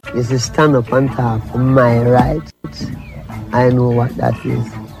is to stand up and talk for my rights. I know what that is.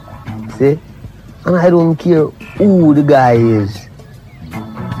 See? And I don't care who the guy is.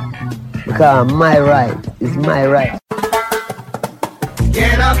 Because my right is my right.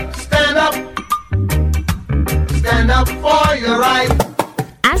 Get up, stand up for your right.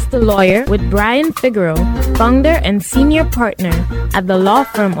 Ask the Lawyer with Brian Figueroa, founder and senior partner at the law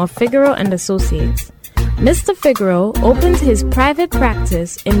firm of Figueroa and Associates. Mr. Figueroa opened his private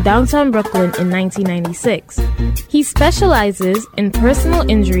practice in downtown Brooklyn in 1996. He specializes in personal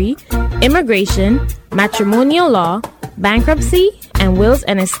injury, immigration, matrimonial law, bankruptcy, and wills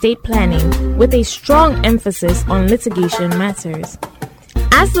and estate planning, with a strong emphasis on litigation matters.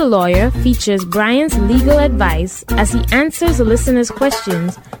 Ask the Lawyer features Brian's legal advice as he answers the listeners'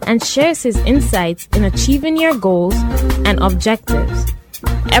 questions and shares his insights in achieving your goals and objectives.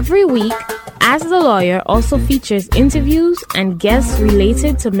 Every week, Ask the Lawyer also features interviews and guests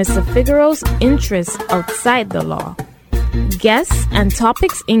related to Mr. Figueroa's interests outside the law. Guests and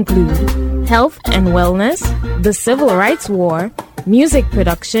topics include health and wellness, the civil rights war, music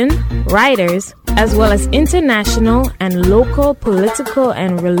production, writers, as well as international and local political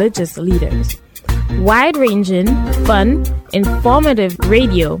and religious leaders. Wide-ranging, fun, informative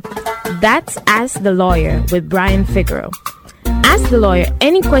radio. That's Ask the Lawyer with Brian Figueroa. Ask the Lawyer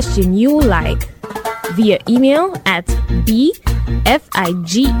any question you like via email at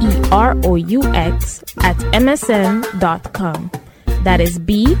bfigeroux@msn.com. That is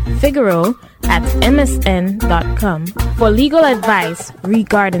bfigueroa@msn.com for legal advice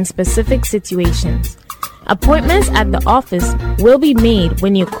regarding specific situations. Appointments at the office will be made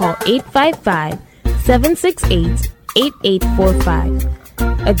when you call 855-768-8845.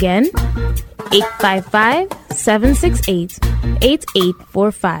 Again,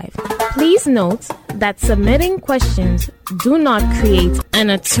 855-768-8845. Please note that submitting questions do not create an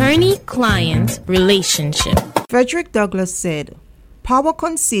attorney-client relationship. Frederick Douglass said, "Power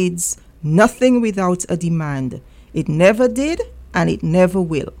concedes nothing without a demand. It never did, and it never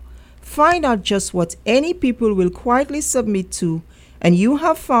will. Find out just what any people will quietly submit to, and you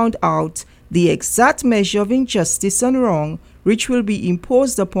have found out the exact measure of injustice and wrong which will be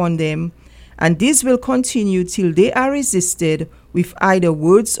imposed upon them, and this will continue till they are resisted with either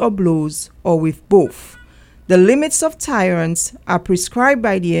words or blows, or with both. The limits of tyrants are prescribed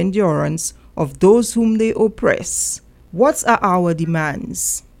by the endurance of those whom they oppress." What are our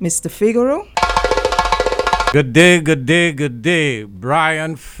demands, Mr. Figueroa? Good day, good day, good day.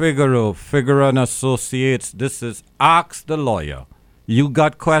 Brian Figueroa, Figueroa and Associates. This is Ask the Lawyer. You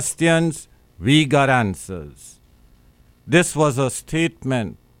got questions, we got answers. This was a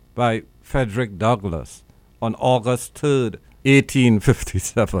statement by Frederick Douglass on August 3rd,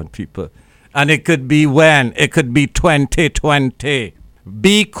 1857, people. And it could be when? It could be 2020.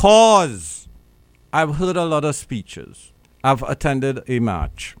 Because I've heard a lot of speeches. I've attended a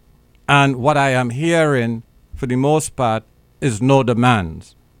march. And what I am hearing, for the most part, is no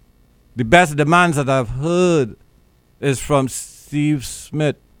demands. The best demands that I've heard is from Steve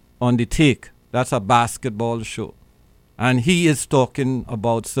Smith on The Take. That's a basketball show. And he is talking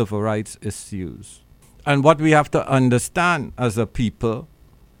about civil rights issues. And what we have to understand as a people,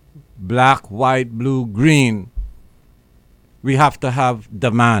 black, white, blue, green, we have to have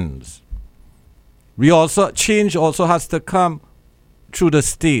demands. Change also has to come through the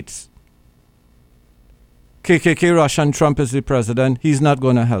states. KKK, Russian, Trump is the president. He's not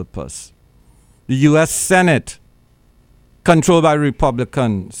going to help us. The U.S. Senate, controlled by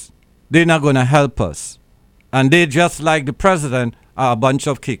Republicans, they're not going to help us. And they, just like the president, are a bunch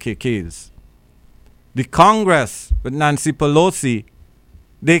of KKKs. The Congress, with Nancy Pelosi,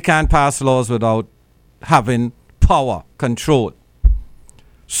 they can't pass laws without having power, control.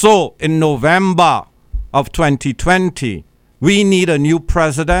 So, in November of 2020, we need a new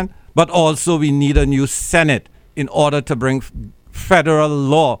president, but also we need a new Senate in order to bring federal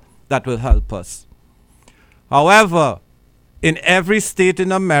law that will help us. However, in every state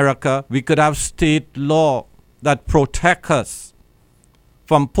in America, we could have state law that protect us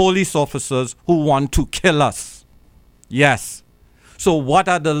from police officers who want to kill us. Yes. So what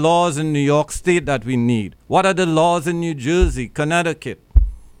are the laws in New York State that we need? What are the laws in New Jersey, Connecticut?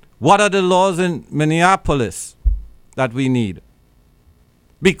 What are the laws in Minneapolis that we need?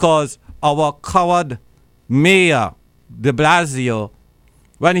 Because our coward mayor, de Blasio,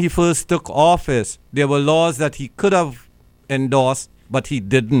 when he first took office, there were laws that he could have endorsed, but he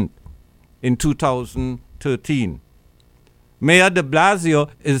didn't in 2013. Mayor de Blasio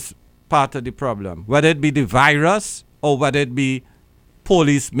is part of the problem, whether it be the virus or whether it be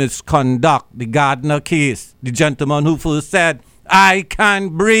police misconduct, the Gardner case, the gentleman who first said, I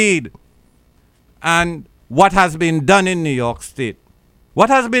can't breathe. And what has been done in New York State? What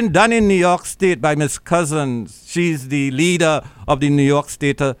has been done in New York State by Ms. Cousins? She's the leader of the New York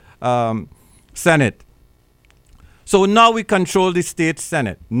State Senate. So now we control the state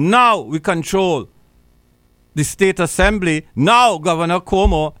Senate. Now we control the state assembly. Now Governor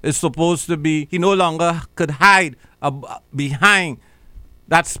Cuomo is supposed to be, he no longer could hide behind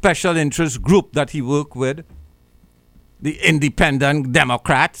that special interest group that he worked with, the independent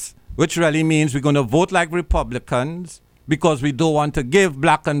Democrats, which really means we're going to vote like Republicans because we don't want to give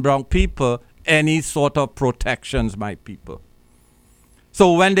black and brown people any sort of protections, my people.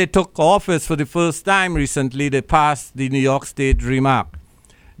 So when they took office for the first time recently, they passed the New York State Dream Act.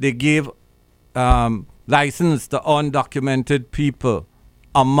 They gave license to undocumented people,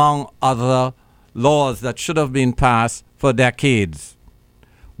 among other laws that should have been passed for decades.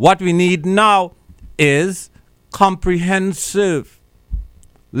 What we need now is comprehensive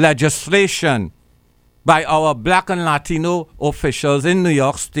legislation by our black and Latino officials in New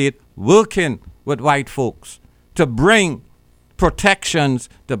York State working with white folks to bring protections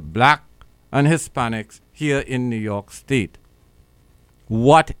to black and Hispanics here in New York State.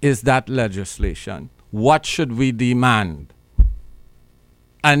 What is that legislation? What should we demand?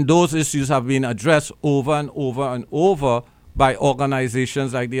 And those issues have been addressed over and over and over by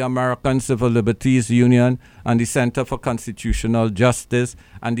organizations like the American Civil Liberties Union and the Center for Constitutional Justice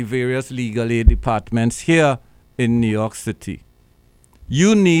and the various legal aid departments here in New York City.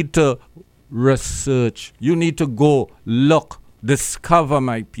 You need to research. You need to go look, discover,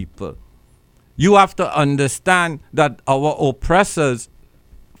 my people. You have to understand that our oppressors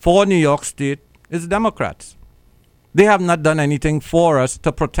for New York State is Democrats. They have not done anything for us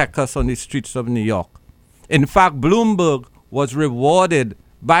to protect us on the streets of New York. In fact, Bloomberg was rewarded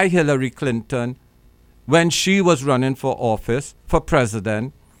by Hillary Clinton when she was running for office, for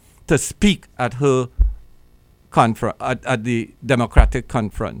president, to speak at her at the Democratic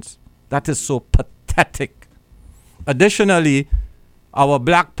conference. That is so pathetic. Additionally, our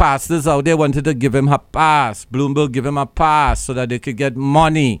black pastors out there wanted to give him a pass. Bloomberg give him a pass so that they could get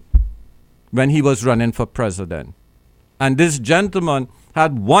money when he was running for president. And this gentleman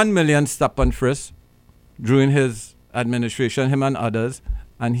had 1 million stop and frisk during his administration, him and others,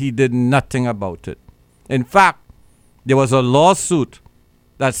 and he did nothing about it. In fact, there was a lawsuit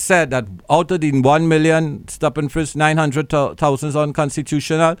that said that out of the 1 million stop and frisk, 900,000 is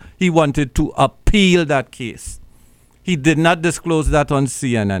unconstitutional. He wanted to appeal that case. He did not disclose that on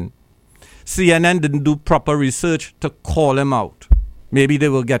CNN. CNN didn't do proper research to call him out. Maybe they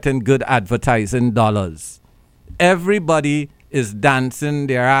were getting good advertising dollars. Everybody is dancing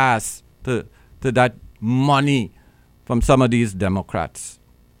their ass to that money from some of these Democrats.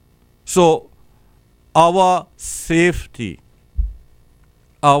 So our safety,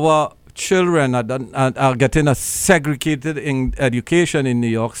 our children are getting a segregated education in New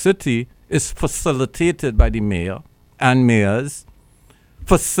York City is facilitated by the mayor and mayors,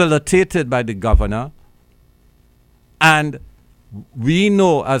 facilitated by the governor. And we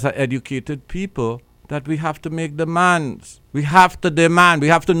know as educated people that we have to make demands. We have to demand. We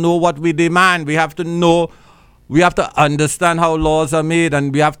have to know what we demand. We have to know, we have to understand how laws are made,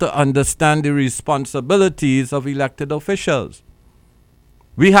 and we have to understand the responsibilities of elected officials.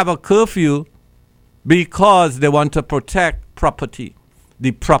 We have a curfew because they want to protect property,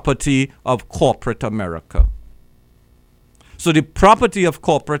 the property of corporate America. So the property of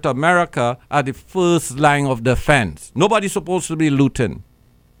corporate America are the first line of defense. Nobody's supposed to be looting.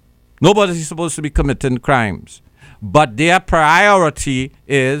 Nobody's supposed to be committing crimes. But their priority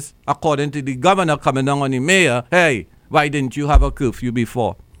is, according to the governor coming down on the mayor, hey, why didn't you have a curfew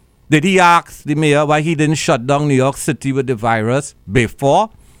before? Did he ask the mayor why he didn't shut down New York City with the virus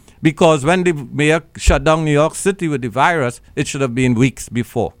before? Because when the mayor shut down New York City with the virus, it should have been weeks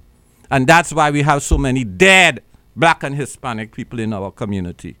before. And that's why we have so many dead black and Hispanic people in our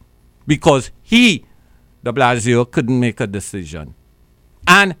community. Because he, de Blasio, couldn't make a decision.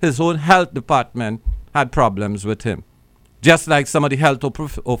 And his own health department had problems with him. Just like some of the health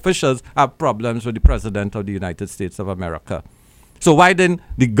officials have problems with the President of the United States of America. So why didn't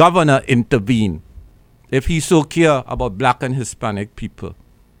the governor intervene if he so care about black and Hispanic people?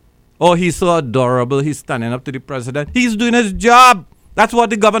 Oh, he's so adorable, he's standing up to the president. He's doing his job. That's what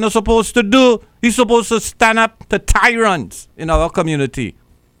the governor's supposed to do. He's supposed to stand up to tyrants in our community.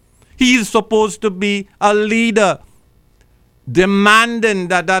 He's supposed to be a leader, demanding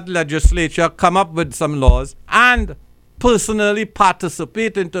that legislature come up with some laws and personally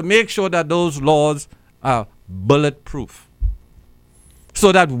participating to make sure that those laws are bulletproof.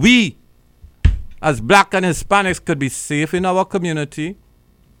 So that we as black and Hispanics could be safe in our community.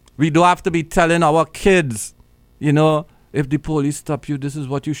 We don't have to be telling our kids, you know, if the police stop you, this is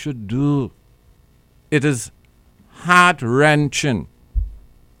what you should do. It is heart-wrenching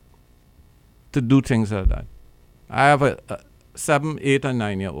to do things like that. I have a 7, 8, and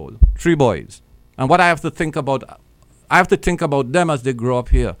 9-year-old, 3 boys. And what I have to think about them as they grow up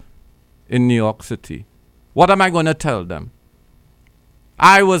here in New York City. What am I going to tell them?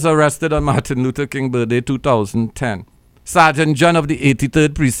 I was arrested on Martin Luther King birthday 2010. Sergeant John of the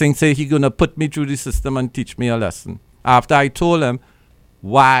 83rd Precinct said he's going to put me through the system and teach me a lesson. After I told him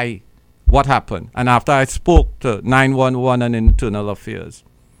what happened, and after I spoke to 911 and Internal Affairs.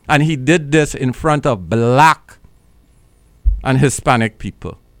 And he did this in front of black and Hispanic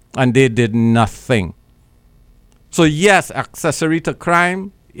people, and they did nothing. So yes, accessory to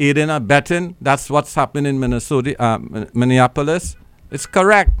crime, aiding and abetting, that's what's happening in Minneapolis. It's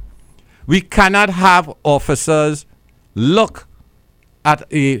correct. We cannot have officers look at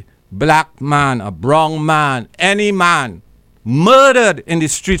a black man, a brown man, any man murdered in the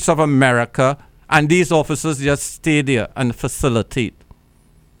streets of America, and these officers just stay there and facilitate.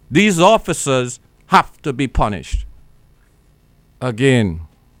 These officers have to be punished. Again,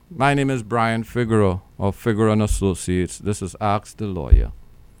 my name is Brian Figueroa of Figueroa and Associates. This is Ask the Lawyer.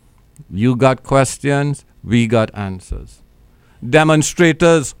 You got questions, we got answers.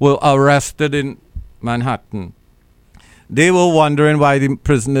 Demonstrators were arrested in Manhattan. They were wondering why the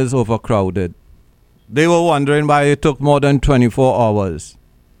prison is overcrowded. They were wondering why it took more than 24 hours.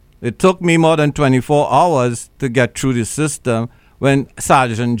 It took me more than 24 hours to get through the system when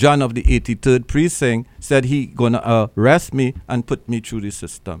Sergeant John of the 83rd Precinct said he gonna arrest me and put me through the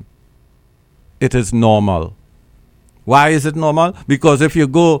system. It is normal. Why is it normal? Because if you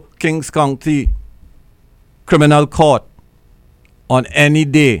go Kings County Criminal Court on any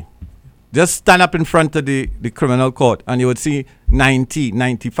day, just stand up in front of the criminal court and you would see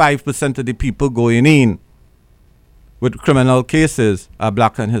 95% of the people going in with criminal cases are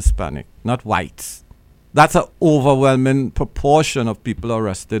black and Hispanic, not whites. That's an overwhelming proportion of people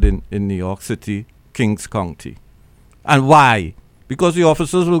arrested in New York City, Kings County. And why? Because the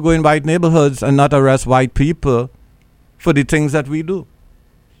officers will go in white neighborhoods and not arrest white people for the things that we do.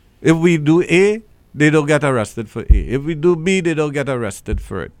 If we do A, they don't get arrested for A. If we do B, they don't get arrested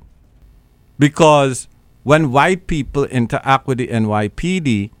for it. Because when white people interact with the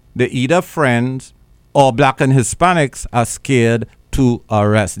NYPD, they're either friends or black and Hispanics are scared to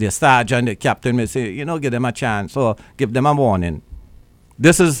arrest. The sergeant, the captain may say, give them a chance or give them a warning.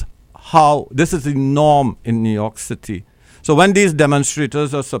 This is the norm in New York City. So when these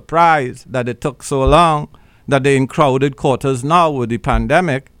demonstrators are surprised that it took so long, that they're in crowded quarters now with the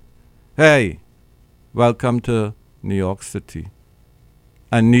pandemic, hey, welcome to New York City.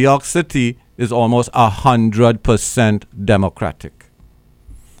 And New York City is almost 100% Democratic.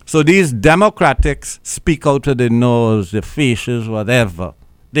 So these Democrats speak out of their nose, their faces, whatever.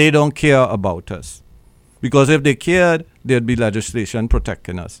 They don't care about us. Because if they cared, there'd be legislation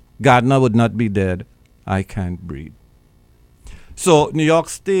protecting us. Gardner would not be dead. I can't breathe. So New York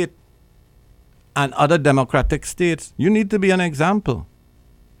State and other democratic states, you need to be an example.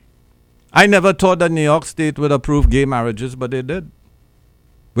 I never thought that New York State would approve gay marriages, but they did,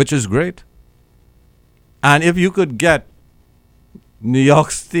 which is great. And if you could get New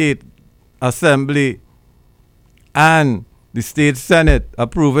York State Assembly and the state Senate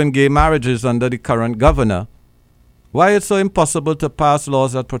approving gay marriages under the current governor, why it's so impossible to pass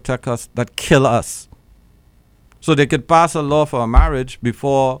laws that protect us, that kill us? So they could pass a law for a marriage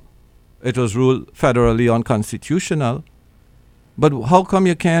before it was ruled federally unconstitutional. But how come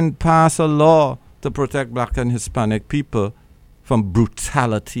you can't pass a law to protect black and Hispanic people from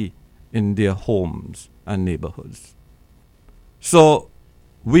brutality in their homes and neighborhoods? So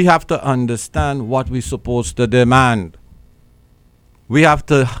we have to understand what we're supposed to demand. We have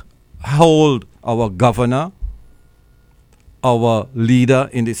to hold our governor, our leader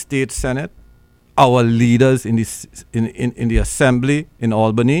in the state Senate, our leaders in the assembly in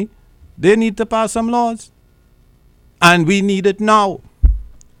Albany. They need to pass some laws. And we need it now.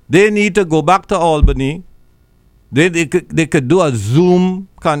 They need to go back to Albany. They could do a Zoom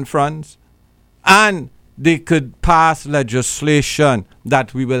conference and they could pass legislation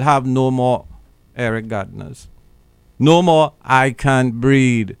that we will have no more Eric Gardners. No more I Can't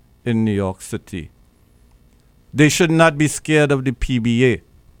Breathe in New York City. They should not be scared of the PBA.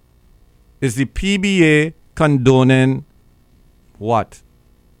 Is the PBA condoning what?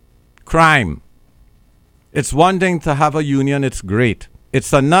 Crime. It's one thing to have a union, it's great.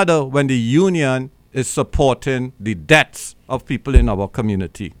 It's another when the union is supporting the deaths of people in our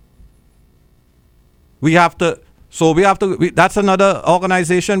community. We have to. So we have to. That's another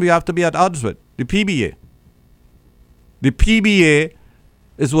organization we have to be at odds with. The PBA. The PBA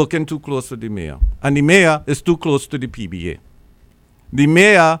is working too close with the mayor, and the mayor is too close to the PBA. The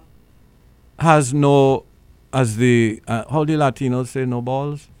mayor has no, as the how the Latinos say, no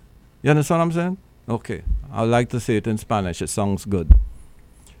balls. You understand what I'm saying? Okay, I like to say it in Spanish. It sounds good.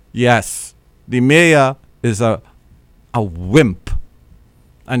 Yes, the mayor is a wimp,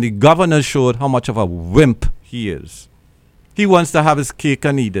 and the governor showed how much of a wimp he is. He wants to have his cake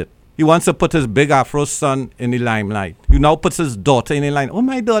and eat it. He wants to put his big Afro son in the limelight. He now puts his daughter in the limelight. Oh,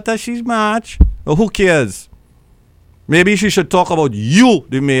 my daughter, she's march. Well, who cares? Maybe she should talk about you,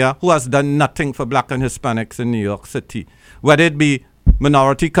 the mayor, who has done nothing for black and Hispanics in New York City. Whether it be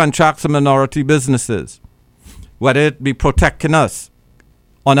minority contracts or minority businesses. Whether it be protecting us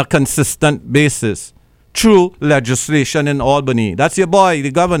on a consistent basis through legislation in Albany. That's your boy,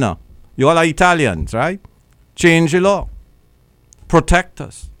 the governor. You all are Italians, right? Change the law. Protect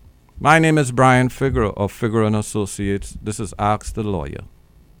us. My name is Brian Figueroa of Figueroa and Associates. This is Ask the Lawyer.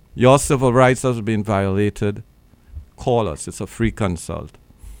 Your civil rights have been violated. Call us. It's a free consult.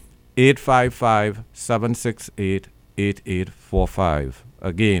 855-768-8845.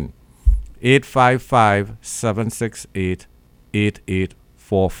 Again,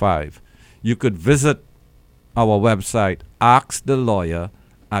 855-768-8845. You could visit our website, Ask the Lawyer,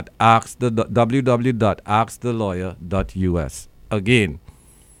 at www.askthelawyer.us. Again,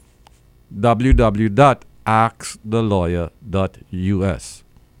 www.askthelawyer.us.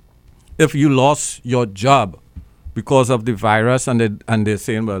 If you lost your job because of the virus and they're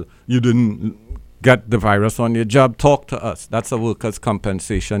saying, well, you didn't get the virus on your job, talk to us. That's a workers'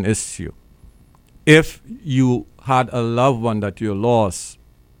 compensation issue. If you had a loved one that you lost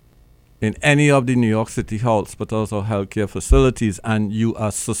in any of the New York City hospitals or healthcare facilities and you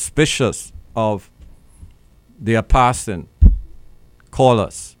are suspicious of their passing, call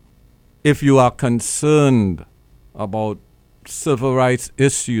us. If you are concerned about civil rights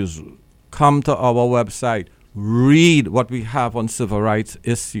issues, come to our website. Read what we have on civil rights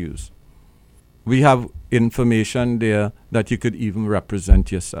issues. We have information there that you could even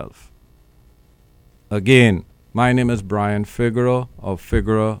represent yourself. Again, my name is Brian Figueroa of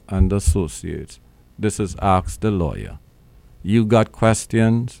Figueroa and Associates. This is Ask the Lawyer. You got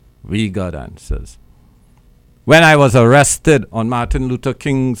questions, we got answers. When I was arrested on Martin Luther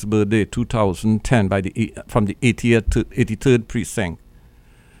King's birthday, 2010, from the 83rd precinct,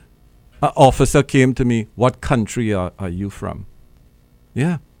 an officer came to me, what country are you from?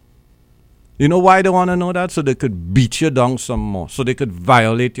 Yeah. You know why they want to know that? So they could beat you down some more. So they could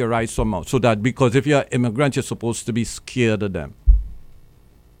violate your rights some more. So that because if you're an immigrant, you're supposed to be scared of them.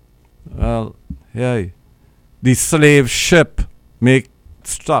 Well, hey, the slave ship make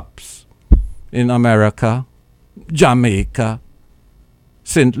stops in America, Jamaica,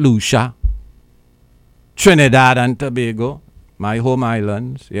 St. Lucia, Trinidad and Tobago, my home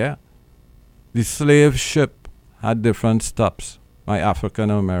islands, yeah. The slave ship had different stops, my African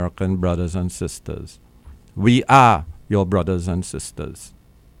American brothers and sisters. We are your brothers and sisters.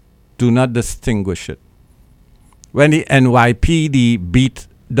 Do not distinguish it. When the NYPD beat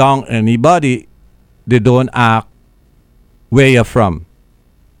down anybody, they don't ask where you're from.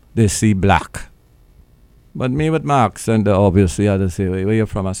 They see black. But me with my accent, obviously I had to say, where you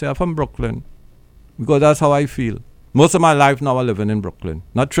from? I say, I'm from Brooklyn. Because that's how I feel. Most of my life now I'm living in Brooklyn,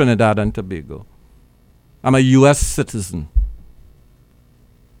 not Trinidad and Tobago. I'm a U.S. citizen.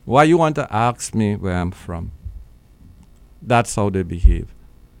 Why you want to ask me where I'm from? That's how they behave.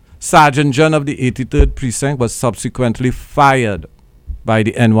 Sergeant John of the 83rd Precinct was subsequently fired by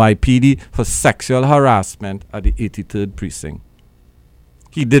the NYPD for sexual harassment at the 83rd Precinct.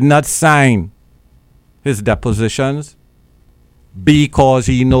 He did not sign his depositions because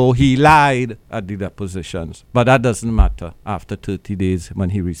he know he lied at the depositions. But that doesn't matter after 30 days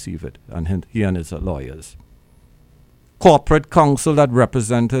when he received it, and he and his lawyers. Corporate counsel that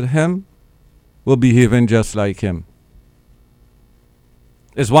represented him were behaving just like him.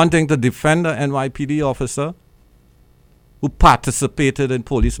 It's one thing to defend an NYPD officer who participated in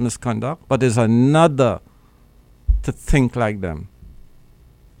police misconduct, but it's another to think like them.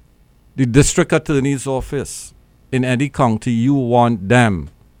 The district attorney's office in any county, you want them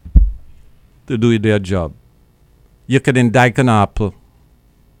to do their job. You could indict an apple,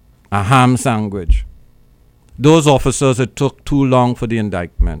 a ham sandwich. Those officers, it took too long for the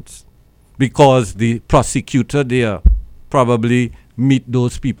indictments because the prosecutor there probably meet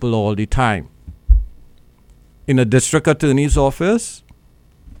those people all the time. In a district attorney's office,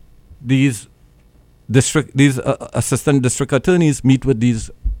 these assistant district attorneys meet with these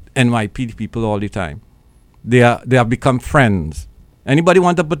NYPD people all the time. they have become friends. Anybody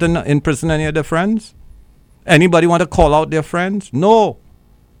want to put in prison any of their friends? Anybody want to call out their friends? No.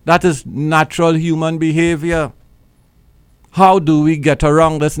 That is natural human behavior. How do we get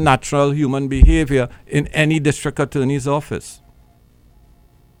around this natural human behavior in any district attorney's office?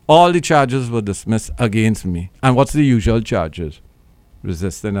 All the charges were dismissed against me. And what's the usual charges?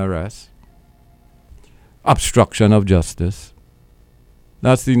 Resisting arrest, obstruction of justice.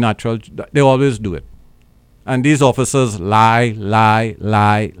 That's the natural, they always do it. And these officers lie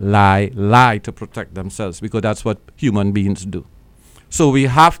to protect themselves, because that's what human beings do. So we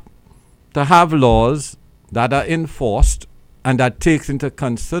have to have laws that are enforced and that takes into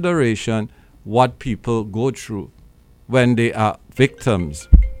consideration what people go through when they are victims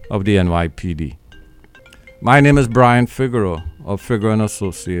of the NYPD. My name is Brian Figueroa of Figueroa and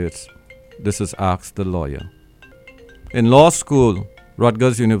Associates. This is Ask the Lawyer. In law school,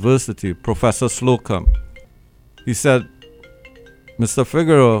 Rutgers University, Professor Slocum, he said, Mr.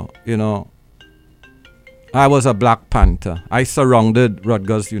 Figueroa, I was a Black Panther. I surrounded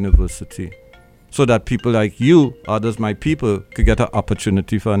Rutgers University so that people like you, others, my people, could get an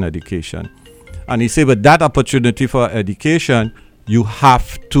opportunity for an education. And he said, with that opportunity for education, you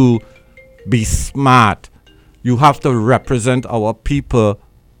have to be smart. You have to represent our people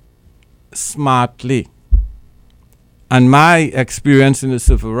smartly. And my experience in the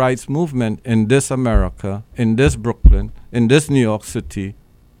civil rights movement in this America, in this Brooklyn, in this New York City,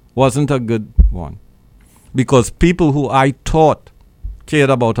 wasn't a good one. Because people who I thought cared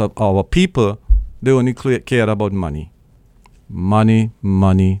about our people, they only cared about money. Money,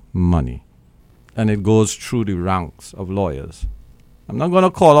 money, money. And it goes through the ranks of lawyers. I'm not going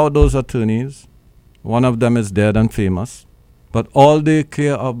to call out those attorneys. One of them is dead and famous. But all they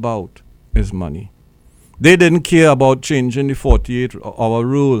care about is money. They didn't care about changing the 48-hour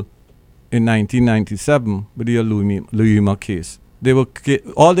rule in 1997 with the Luyima case.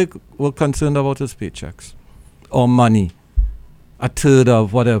 All they were concerned about is paychecks or money, a third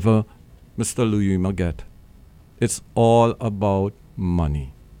of whatever Mr. Luyima get. It's all about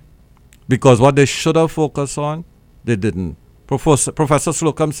money. Because what they should have focused on, they didn't. Professor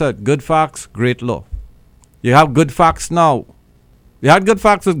Slocum said, good facts, great law. You have good facts now. You had good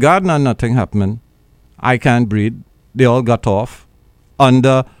facts with Gardner and nothing happened. I can't breathe. They all got off in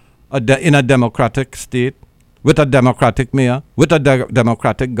a democratic state with a democratic mayor, with a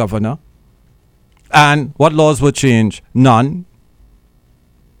democratic governor. And what laws were changed? None.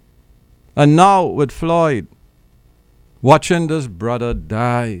 And now with Floyd, watching this brother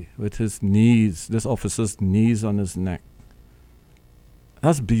die with his knees, this officer's knees on his neck,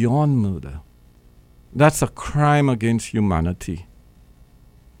 that's beyond murder. That's a crime against humanity.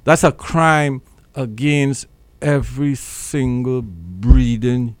 That's a crime against every single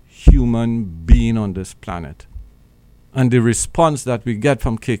breathing human being on this planet. And the response that we get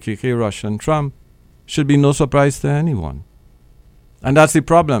from KKK, Russia, and Trump should be no surprise to anyone. And that's the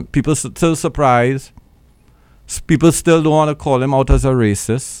problem. People still surprised. People still don't want to call him out as a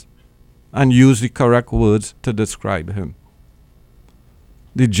racist and use the correct words to describe him.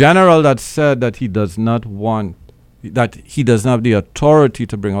 The general that said that he does not have the authority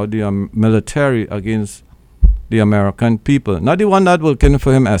to bring out the military against the American people. Not the one that working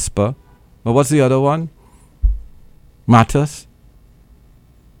for him, Esper, but what's the other one? Mattis.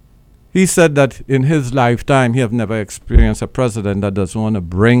 He said that in his lifetime, he have never experienced a president that doesn't want to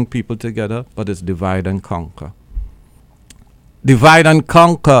bring people together, but is divide and conquer. Divide and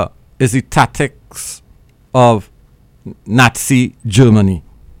conquer is the tactics of Nazi Germany.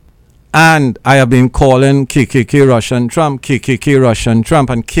 And I have been calling KKK Russian Trump, KKK Russian Trump,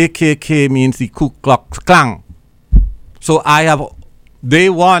 and KKK means the Ku Klux Klan. So day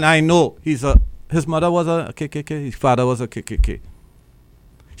one, I know his mother was a KKK, his father was a KKK.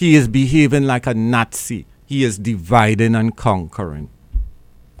 He is behaving like a Nazi. He is dividing and conquering.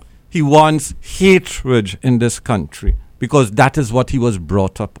 He wants hatred in this country because that is what he was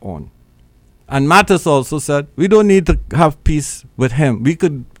brought up on. And Mattis also said, we don't need to have peace with him. We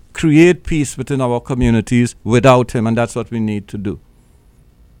could create peace within our communities without him, and that's what we need to do.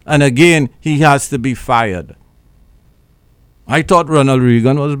 And again, he has to be fired. I thought Ronald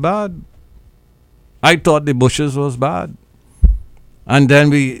Reagan was bad. I thought the Bushes was bad. And then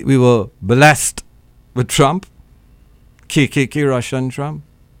we were blessed with Trump, KKK Russian Trump.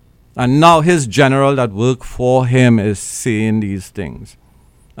 And now his general that worked for him is saying these things.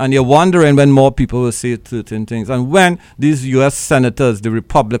 And you're wondering when more people will say certain things. And when these U.S. senators, the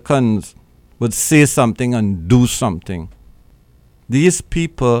Republicans, would say something and do something. These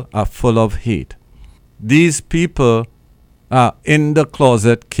people are full of hate. These people are in the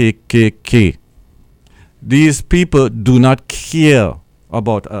closet KKK. These people do not care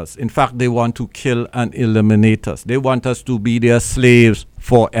about us. In fact, they want to kill and eliminate us. They want us to be their slaves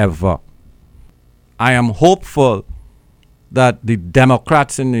forever. I am hopeful that the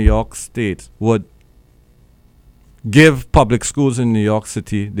Democrats in New York State would give public schools in New York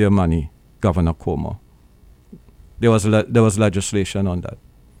City their money, Governor Cuomo. There was legislation on that.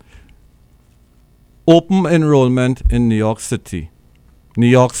 Open enrollment in New York City, New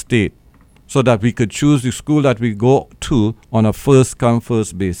York State, so that we could choose the school that we go to on a first-come,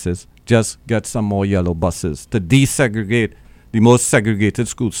 first basis. Just get some more yellow buses to desegregate the most segregated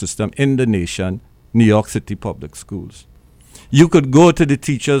school system in the nation, New York City public schools. You could go to the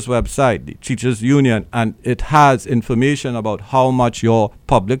teachers' website, the Teachers Union, and it has information about how much your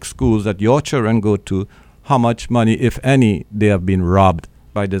public schools that your children go to, how much money, if any, they have been robbed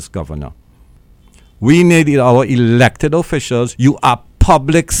by this governor. We need our elected officials. You are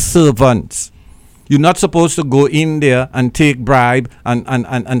public servants. You're not supposed to go in there and take bribe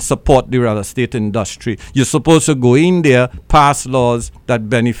and support the real estate industry. You're supposed to go in there, pass laws that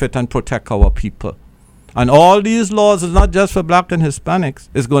benefit and protect our people. And all these laws is not just for black and Hispanics.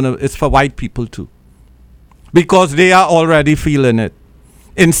 It's for white people too. Because they are already feeling it.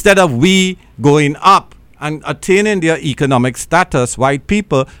 Instead of we going up and attaining their economic status, white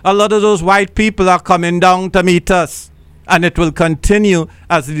people, a lot of those white people are coming down to meet us. And it will continue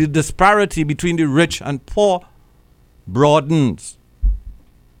as the disparity between the rich and poor broadens.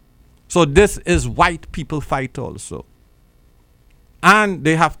 So this is white people fight also. And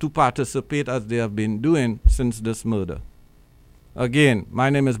they have to participate as they have been doing since this murder. Again,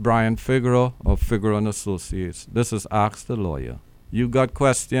 my name is Brian Figueroa of Figueroa and Associates. This is Ask the Lawyer. You got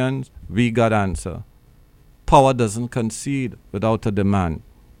questions, we got answer. Power doesn't concede without a demand.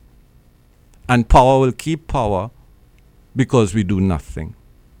 And power will keep power because we do nothing.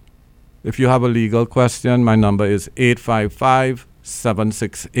 If you have a legal question, my number is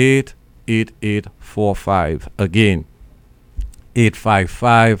 855-768-8845. Again,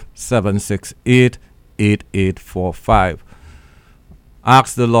 855-768-8845.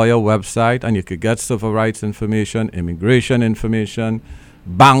 Ask the Lawyer website, and you could get civil rights information, immigration information,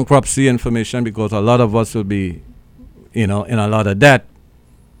 bankruptcy information, because a lot of us will be, in a lot of debt.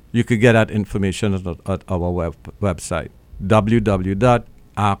 You could get that information at our website,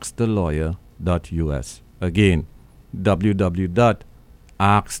 www.askthelawyer.us. Again,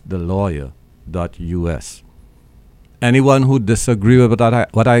 www.askthelawyer.us. Anyone who disagrees with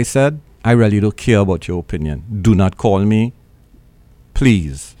what I said, I really don't care about your opinion. Do not call me,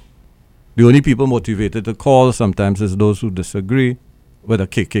 please. The only people motivated to call sometimes is those who disagree with a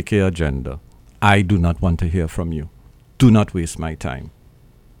KKK agenda. I do not want to hear from you. Do not waste my time.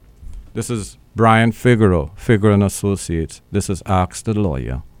 This is Brian Figueroa, Figueroa and Associates. This is Ask the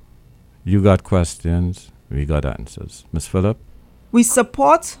Lawyer. You got questions, we got answers. Ms. Phillip? We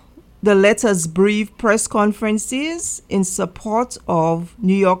support the Let Us Breathe press conferences in support of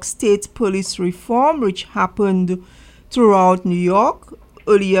New York State police reform, which happened throughout New York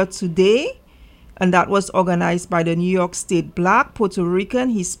earlier today. And that was organized by the New York State Black, Puerto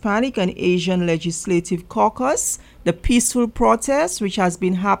Rican, Hispanic, and Asian Legislative Caucus. The peaceful protest, which has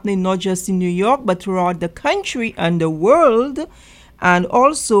been happening not just in New York, but throughout the country and the world. And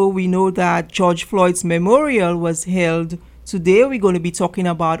also, we know that George Floyd's memorial was held today. We're going to be talking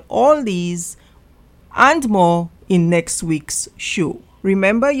about all these and more in next week's show.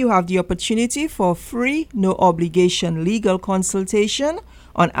 Remember, you have the opportunity for free, no obligation legal consultation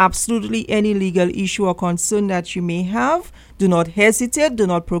on absolutely any legal issue or concern that you may have. Do not hesitate. Do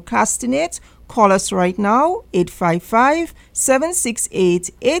not procrastinate. Call us right now,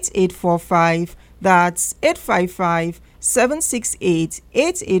 855-768-8845. That's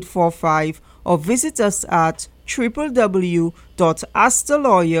 855-768-8845. Or visit us at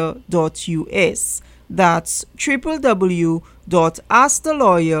www.askthelawyer.us. That's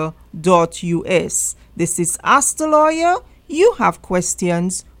www.askthelawyer.us. This is Ask the Lawyer. You have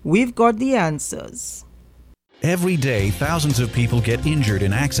questions, we've got the answers. Every day, thousands of people get injured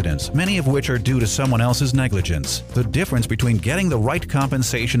in accidents, many of which are due to someone else's negligence. The difference between getting the right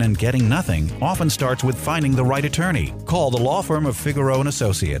compensation and getting nothing often starts with finding the right attorney. Call the law firm of Figueroa and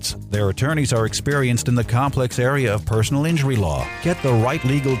Associates. Their attorneys are experienced in the complex area of personal injury law. Get the right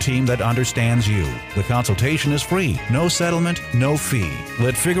legal team that understands you. The consultation is free, no settlement, no fee.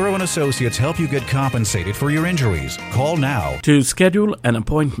 Let Figueroa and Associates help you get compensated for your injuries. Call now. To schedule an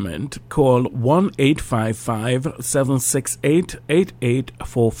appointment, call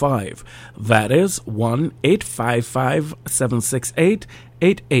 1-855-768-8845. That is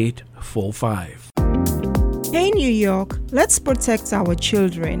 1-855-768-8845. Hey New York, let's protect our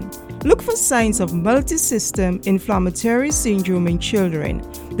children. Look for signs of multisystem inflammatory syndrome in children.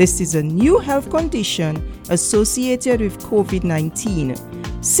 This is a new health condition associated with COVID-19.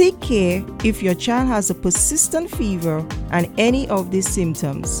 Seek care if your child has a persistent fever and any of these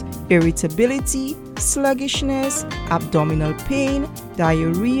symptoms: irritability, sluggishness, abdominal pain,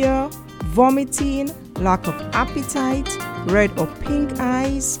 diarrhea, vomiting, lack of appetite, red or pink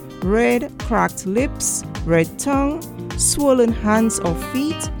eyes, red cracked lips, red tongue, swollen hands or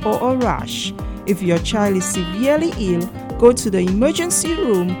feet, or a rash. If your child is severely ill, go to the emergency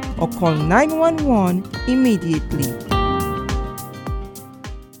room or call 911 immediately.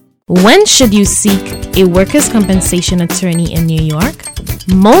 When should you seek a workers' compensation attorney in New York?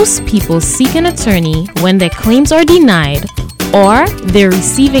 Most people seek an attorney when their claims are denied or they're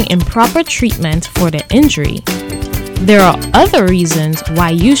receiving improper treatment for their injury. There are other reasons why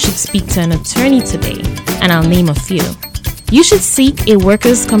you should speak to an attorney today, and I'll name a few. You should seek a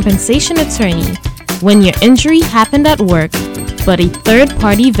workers' compensation attorney when your injury happened at work, but a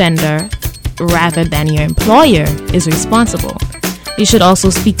third-party vendor, rather than your employer, is responsible. You should also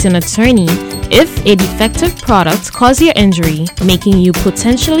speak to an attorney if a defective product caused your injury, making you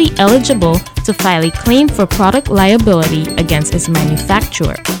potentially eligible to file a claim for product liability against its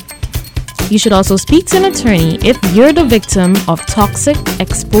manufacturer. You should also speak to an attorney if you're the victim of toxic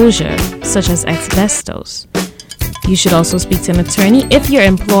exposure, such as asbestos. You should also speak to an attorney if your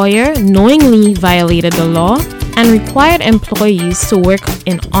employer knowingly violated the law and required employees to work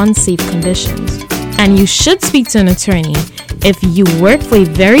in unsafe conditions. And you should speak to an attorney if you work for a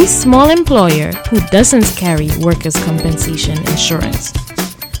very small employer who doesn't carry workers' compensation insurance.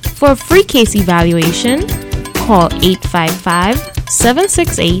 For a free case evaluation, call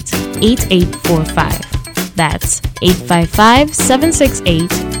 855-768-8845. That's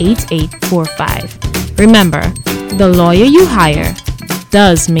 855-768-8845. Remember, the lawyer you hire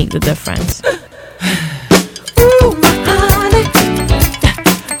does make the difference. Ooh, my honey,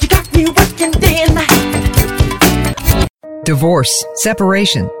 you got me working day and night. Divorce,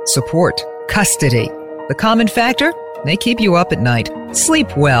 separation, support, custody. The common factor? They keep you up at night.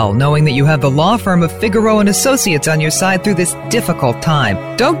 Sleep well knowing that you have the law firm of Figueroa and Associates on your side through this difficult time.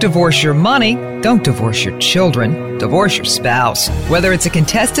 Don't divorce your money. Don't divorce your children. Divorce your spouse. Whether it's a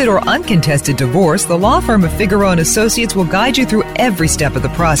contested or uncontested divorce, the law firm of Figueroa and Associates will guide you through every step of the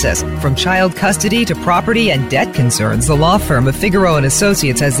process. From child custody to property and debt concerns, the law firm of Figueroa and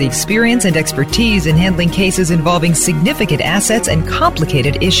Associates has the experience and expertise in handling cases involving significant assets and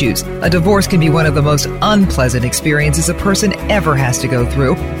complicated issues. A divorce can be one of the most unpleasant experiences a person ever has to go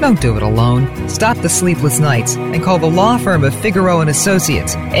through. Don't do it alone. Stop the sleepless nights and call the law firm of Figueroa and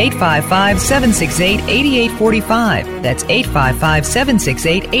Associates. 855-768-8845. That's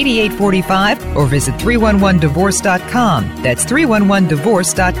 855-768-8845, or visit 311divorce.com. That's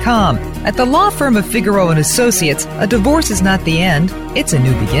 311divorce.com. At the law firm of Figueroa and Associates, a divorce is not the end, it's a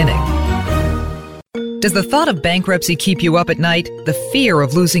new beginning. Does the thought of bankruptcy keep you up at night? The fear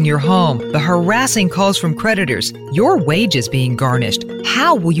of losing your home, the harassing calls from creditors, your wages being garnished.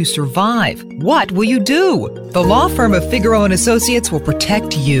 How will you survive? What will you do? The law firm of Figueroa and Associates will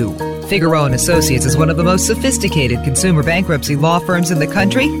protect you. Figueroa and Associates is one of the most sophisticated consumer bankruptcy law firms in the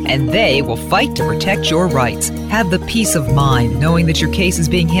country, and they will fight to protect your rights. Have the peace of mind knowing that your case is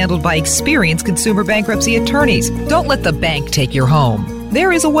being handled by experienced consumer bankruptcy attorneys. Don't let the bank take your home.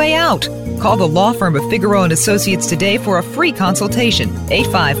 There is a way out. Call the law firm of Figueroa and Associates today for a free consultation.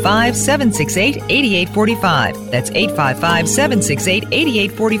 855-768-8845. That's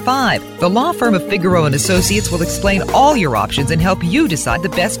 855-768-8845. The law firm of Figueroa and Associates will explain all your options and help you decide the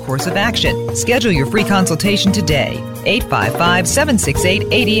best course of action. Schedule your free consultation today.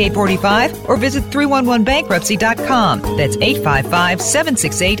 855-768-8845 or visit 311bankruptcy.com. That's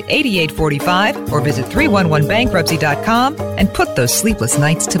 855-768-8845 or visit 311bankruptcy.com and put those sleepless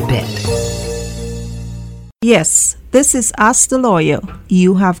nights to bed. Yes, this is Ask the Lawyer.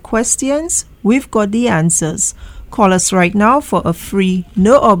 You have questions? We've got the answers. Call us right now for a free,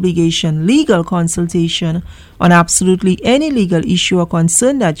 no-obligation legal consultation on absolutely any legal issue or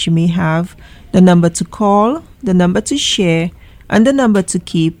concern that you may have. The number to call, the number to share, and the number to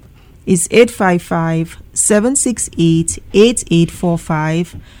keep is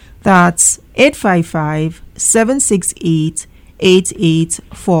 855-768-8845. That's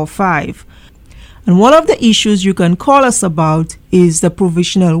 855-768-8845. And one of the issues you can call us about is the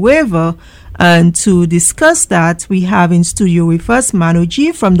provisional waiver. And to discuss that, we have in studio with us Manu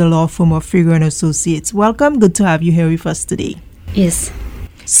G from the law firm of Figueroa and Associates. Welcome. Good to have you here with us today. Yes.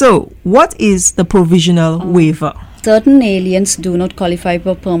 So, what is the provisional waiver? Certain aliens do not qualify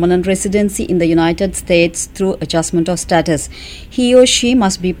for permanent residency in the United States through adjustment of status. He or she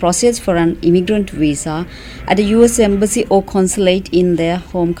must be processed for an immigrant visa at a U.S. embassy or consulate in their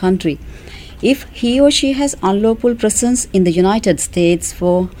home country. If he or she has unlawful presence in the United States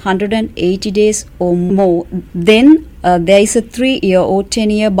for 180 days or more, then there is a 3-year or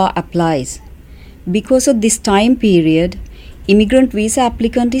 10-year bar applies. Because of this time period, immigrant visa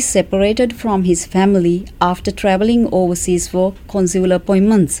applicant is separated from his family after traveling overseas for consular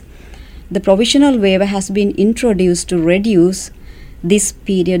appointments. The provisional waiver has been introduced to reduce this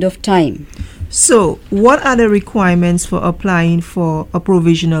period of time. So, what are the requirements for applying for a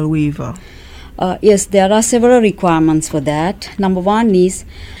provisional waiver? Yes, there are several requirements for that. Number one is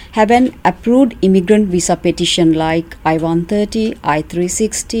have an approved immigrant visa petition like I-130,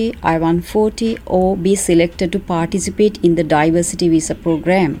 I-360, I-140 or be selected to participate in the diversity visa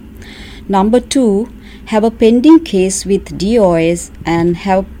program. Number two, have a pending case with DOS and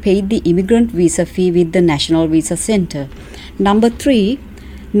have paid the immigrant visa fee with the National Visa Center. Number three,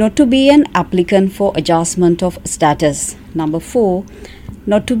 not to be an applicant for adjustment of status. Number four,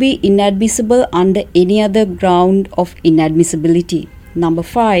 not to be inadmissible under any other ground of inadmissibility. Number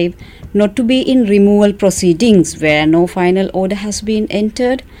 5, not to be in removal proceedings where no final order has been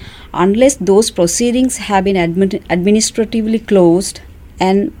entered unless those proceedings have been administratively closed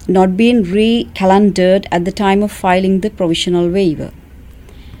and not been re-calendared at the time of filing the provisional waiver.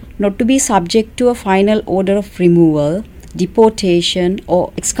 Not to be subject to a final order of removal, deportation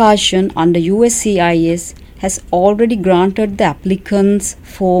or excursion under USCIS has already granted the applicant's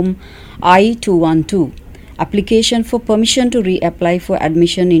Form I-212, application for permission to reapply for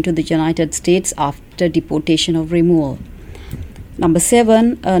admission into the United States after deportation or removal. Number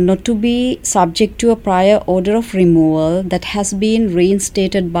 7, not to be subject to a prior order of removal that has been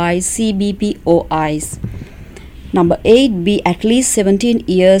reinstated by CBP-OIs. Number 8, be at least 17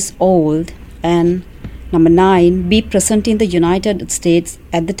 years old. And Number 9, be present in the United States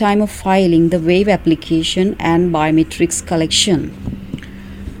at the time of filing the waiver application and biometrics collection.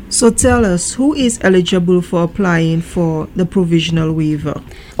 So tell us, who is eligible for applying for the provisional waiver?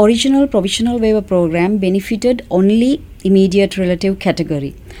 Original provisional waiver program benefited only immediate relative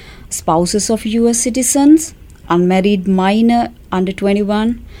category. Spouses of US citizens, unmarried minor under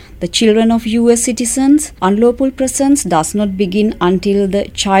 21, the children of US citizens. Unlawful presence does not begin until the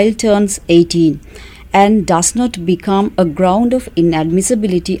child turns 18. And does not become a ground of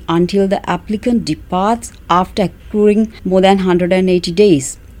inadmissibility until the applicant departs after accruing more than 180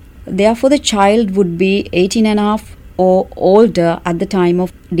 days. Therefore, the child would be 18 and a half or older at the time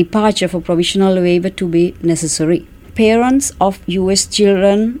of departure for provisional waiver to be necessary. Parents of US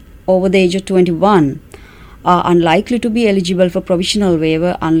children over the age of 21 are unlikely to be eligible for provisional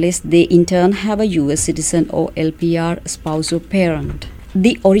waiver unless they in turn have a US citizen or LPR spouse or parent.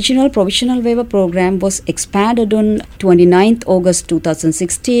 The original provisional waiver program was expanded on 29th August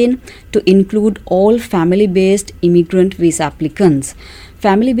 2016 to include all family-based immigrant visa applicants.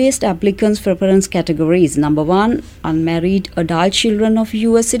 Family-based applicants' preference categories: number 1, unmarried adult children of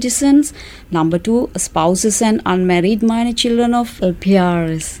US citizens; number 2, spouses and unmarried minor children of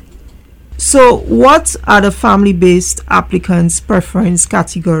LPRs. So, what are the family-based applicants' preference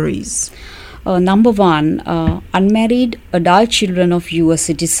categories? Number 1, unmarried adult children of US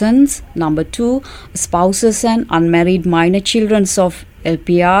citizens. Number 2, spouses and unmarried minor children of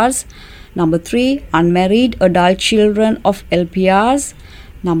LPRs. Number 3, unmarried adult children of LPRs.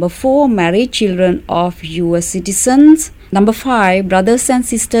 Number 4, married children of US citizens. Number 5, brothers and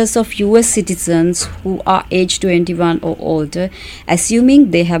sisters of US citizens who are age 21 or older, assuming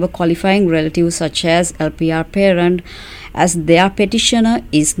they have a qualifying relative such as LPR parent, as their petitioner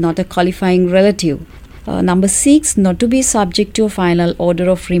is not a qualifying relative. Number 6, not to be subject to a final order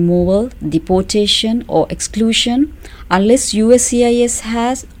of removal, deportation or exclusion unless USCIS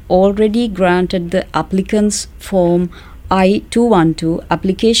has already granted the applicant's Form I-212,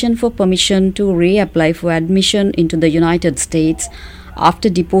 application for permission to reapply for admission into the United States after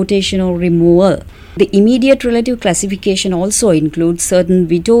deportation or removal. The immediate relative classification also includes certain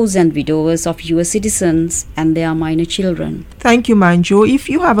widows and widowers of US citizens and their minor children. Thank you, Manjo. If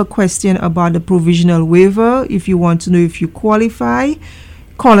you have a question about the provisional waiver, if you want to know if you qualify,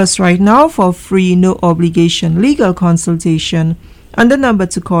 call us right now for free, no obligation legal consultation. And the number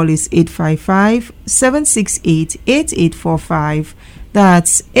to call is 855-768-8845.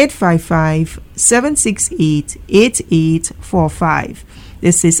 That's 855-768-8845.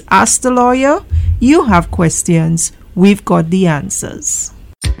 This is Ask the Lawyer. You have questions, we've got the answers.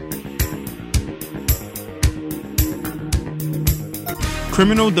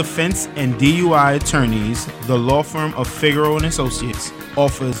 Criminal defense and DUI attorneys, the law firm of Figaro and Associates,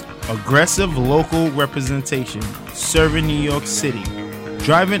 offers aggressive local representation serving New York City.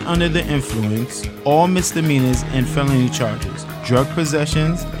 Driving under the influence, all misdemeanors and felony charges, drug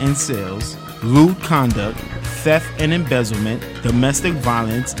possessions and sales, lewd conduct, theft and embezzlement, domestic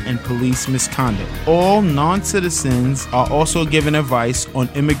violence, and police misconduct. All non-citizens are also given advice on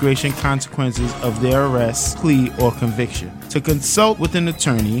immigration consequences of their arrest, plea, or conviction. To consult with an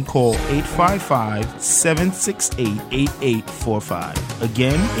attorney, call 855-768-8845.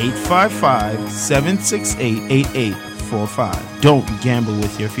 Again, 855-768-8845. Don't gamble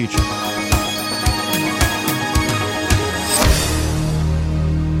with your future.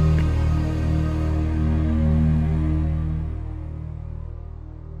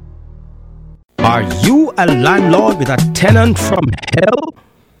 Are you a landlord with a tenant from hell?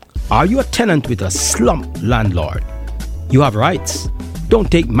 Are you a tenant with a slump landlord? You have rights.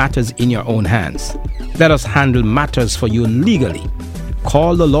 Don't take matters in your own hands. Let us handle matters for you legally.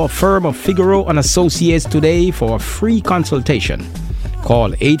 Call the law firm of Figaro and Associates today for a free consultation.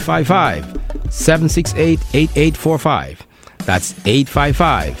 Call 855-768-8845. That's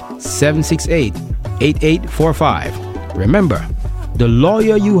 855-768-8845. Remember, the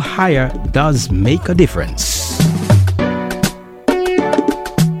lawyer you hire does make a difference.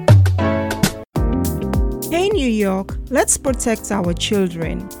 Hey New York, let's protect our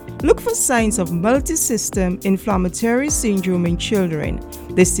children. Look for signs of multi-system inflammatory syndrome in children.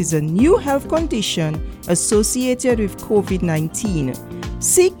 This is a new health condition associated with COVID-19.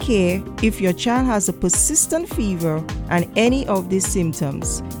 Seek care if your child has a persistent fever and any of these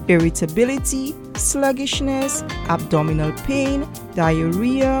symptoms: irritability, sluggishness, abdominal pain,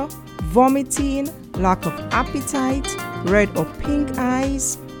 diarrhea, vomiting, lack of appetite, red or pink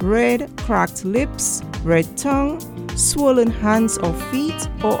eyes, red cracked lips, red tongue, swollen hands or feet,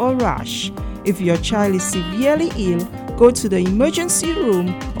 or a rash. If your child is severely ill, go to the emergency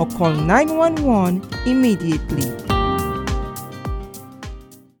room or call 911 immediately.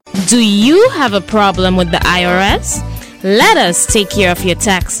 Do you have a problem with the IRS? Let us take care of your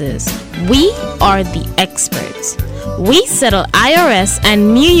taxes. We are the experts. We settle IRS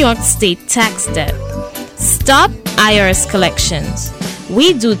and New York State tax debt. Stop IRS collections.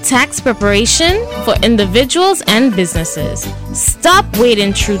 We do tax preparation for individuals and businesses. Stop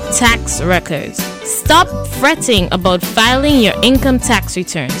wading through tax records. Stop fretting about filing your income tax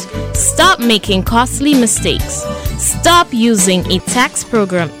returns. Stop making costly mistakes. Stop using a tax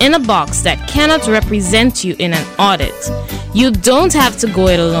program in a box that cannot represent you in an audit. You don't have to go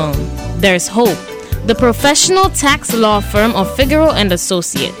it alone. There's hope. The professional tax law firm of Figaro and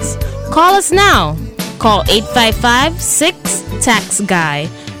Associates. Call us now. Call 855-6-TAX-GUY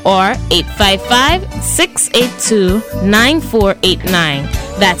or 855-682-9489.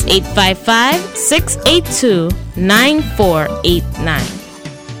 That's 855-682-9489.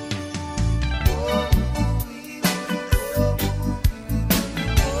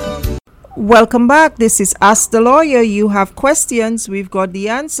 Welcome back. This is Ask the Lawyer. You have questions, we've got the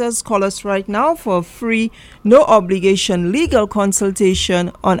answers. Call us right now for a free, no obligation legal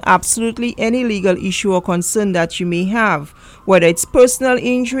consultation on absolutely any legal issue or concern that you may have, whether it's personal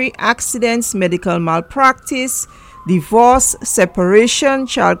injury, accidents, medical malpractice, divorce, separation,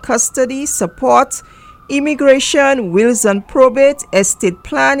 child custody, support, immigration, wills and probate, estate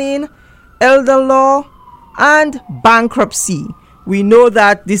planning, elder law, and bankruptcy. We know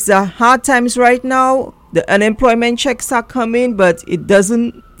that these are hard times right now. The unemployment checks are coming, but it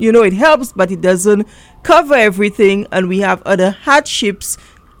doesn't, it helps, but it doesn't cover everything. And we have other hardships.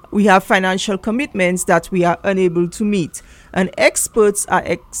 We have financial commitments that we are unable to meet. And experts are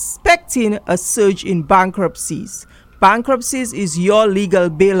expecting a surge in bankruptcies. Bankruptcies is your legal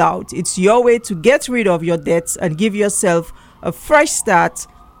bailout. It's your way to get rid of your debts and give yourself a fresh start,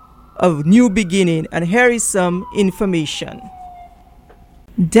 a new beginning. And here is some information.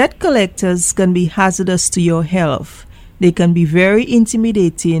 Debt collectors can be hazardous to your health. They can be very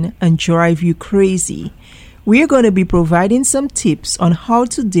intimidating and drive you crazy. We are going to be providing some tips on how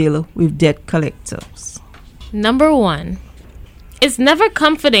to deal with debt collectors. Number 1. It's never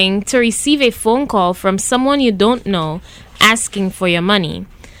comforting to receive a phone call from someone you don't know asking for your money.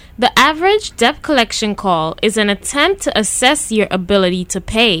 The average debt collection call is an attempt to assess your ability to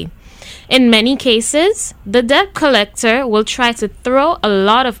pay. In many cases, the debt collector will try to throw a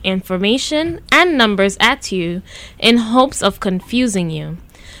lot of information and numbers at you in hopes of confusing you.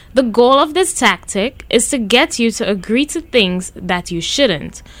 The goal of this tactic is to get you to agree to things that you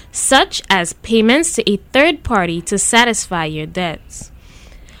shouldn't, such as payments to a third party to satisfy your debts.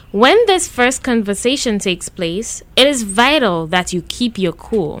 When this first conversation takes place, it is vital that you keep your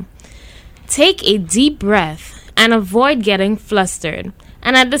cool. Take a deep breath and avoid getting flustered,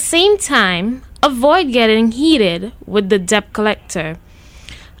 and at the same time, avoid getting heated with the debt collector.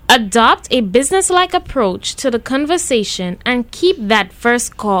 Adopt a business-like approach to the conversation and keep that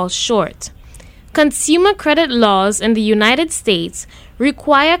first call short. Consumer credit laws in the United States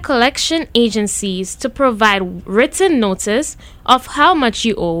require collection agencies to provide written notice of how much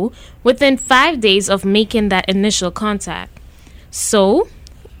you owe within 5 days of making that initial contact. So,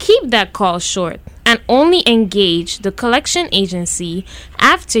 keep that call short and only engage the collection agency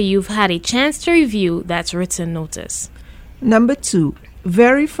after you've had a chance to review that written notice. Number 2,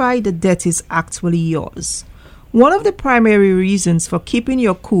 verify the debt is actually yours. One of the primary reasons for keeping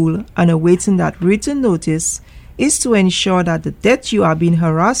your cool and awaiting that written notice is to ensure that the debt you are being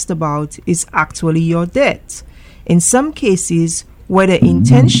harassed about is actually your debt. In some cases, whether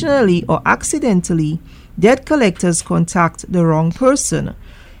intentionally or accidentally, debt collectors contact the wrong person.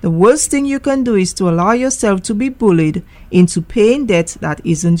 The worst thing you can do is to allow yourself to be bullied into paying debt that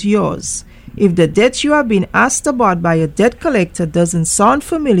isn't yours. If the debt you are being asked about by a debt collector doesn't sound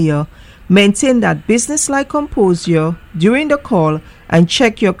familiar, maintain that business-like composure during the call and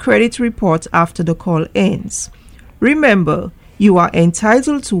check your credit report after the call ends. Remember, you are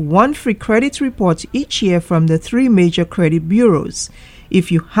entitled to one free credit report each year from the 3 major credit bureaus.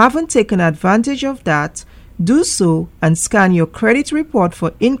 If you haven't taken advantage of that, do so and scan your credit report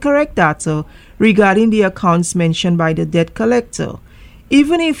for incorrect data regarding the accounts mentioned by the debt collector.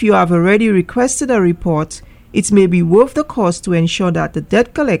 Even if you have already requested a report, it may be worth the cost to ensure that the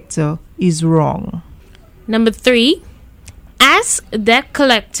debt collector is wrong. Number 3, ask debt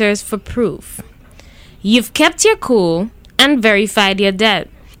collectors for proof. You've kept your cool and verified your debt.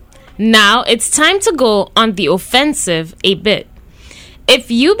 Now it's time to go on the offensive a bit.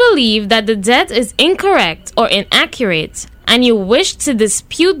 If you believe that the debt is incorrect or inaccurate and you wish to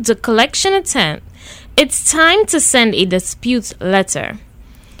dispute the collection attempt, it's time to send a dispute letter.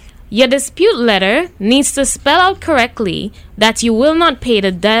 Your dispute letter needs to spell out correctly that you will not pay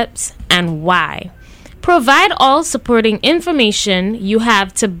the debts and why. Provide all supporting information you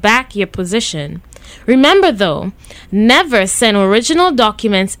have to back your position. Remember though, never send original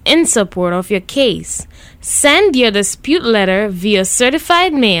documents in support of your case. Send your dispute letter via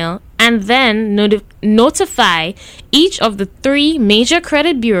certified mail and then notify each of the 3 major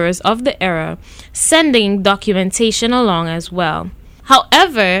credit bureaus of the area, sending documentation along as well.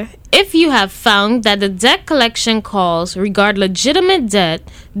 However, if you have found that the debt collection calls regard legitimate debt,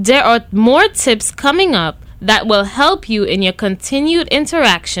 there are more tips coming up that will help you in your continued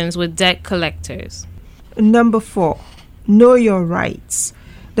interactions with debt collectors. Number 4, know your rights.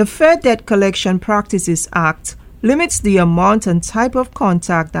 The Fair Debt Collection Practices Act limits the amount and type of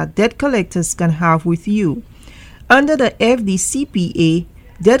contact that debt collectors can have with you. Under the FDCPA,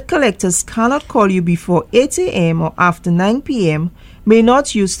 debt collectors cannot call you before 8 a.m. or after 9 p.m., may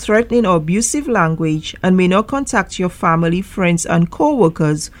not use threatening or abusive language, and may not contact your family, friends, and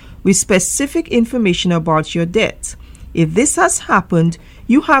co-workers with specific information about your debt. If this has happened,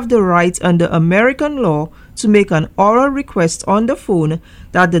 you have the right under American law to make an oral request on the phone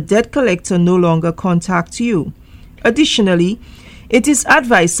that the debt collector no longer contact you. Additionally, it is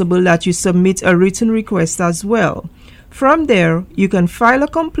advisable that you submit a written request as well. From there, you can file a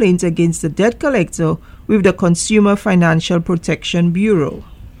complaint against the debt collector with the Consumer Financial Protection Bureau.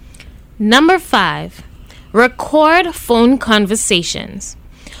 Number 5, record phone conversations.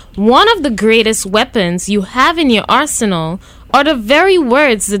 One of the greatest weapons you have in your arsenal are the very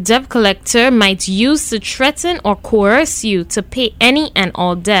words the debt collector might use to threaten or coerce you to pay any and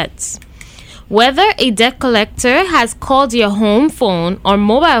all debts. Whether a debt collector has called your home phone or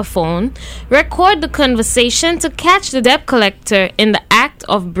mobile phone, record the conversation to catch the debt collector in the act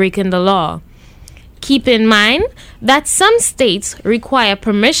of breaking the law. Keep in mind that some states require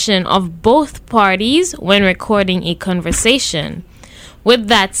permission of both parties when recording a conversation. With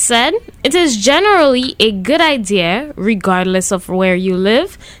that said, it is generally a good idea, regardless of where you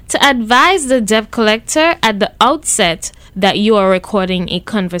live, to advise the debt collector at the outset that you are recording a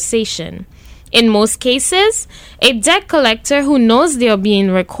conversation. In most cases, a debt collector who knows they are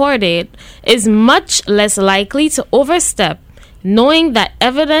being recorded is much less likely to overstep, knowing that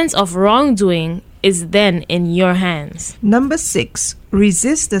evidence of wrongdoing is then in your hands. Number 6,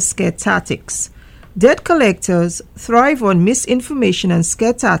 resist the scare tactics. Debt collectors thrive on misinformation and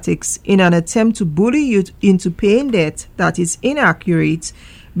scare tactics in an attempt to bully you into paying debt that is inaccurate,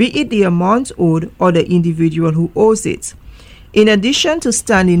 be it the amount owed or the individual who owes it. In addition to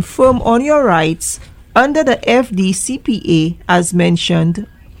standing firm on your rights, under the FDCPA, as mentioned,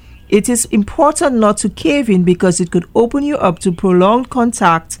 It is important not to cave in because it could open you up to prolonged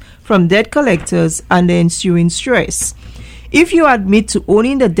contact from debt collectors and the ensuing stress. If you admit to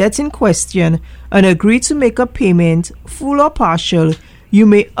owning the debt in question and agree to make a payment, full or partial, you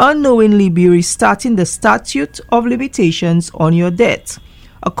may unknowingly be restarting the statute of limitations on your debt.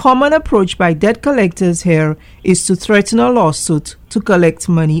 A common approach by debt collectors here is to threaten a lawsuit to collect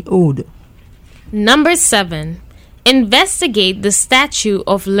money owed. Number 7. Investigate the statute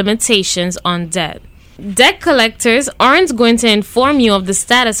of limitations on debt. Debt collectors aren't going to inform you of the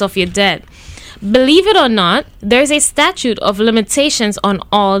status of your debt. Believe it or not, there's a statute of limitations on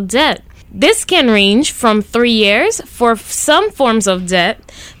all debt. This can range from 3 years for some forms of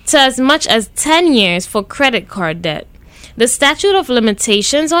debt to as much as 10 years for credit card debt. The statute of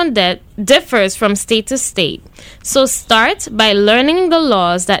limitations on debt differs from state to state, so start by learning the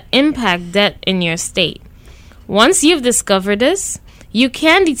laws that impact debt in your state. Once you've discovered this, you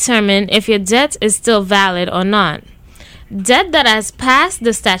can determine if your debt is still valid or not. Debt that has passed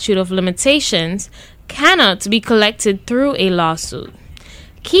the statute of limitations cannot be collected through a lawsuit.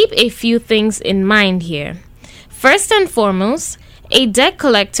 Keep a few things in mind here. First and foremost, a debt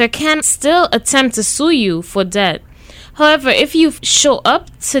collector can still attempt to sue you for debt. However, if you show up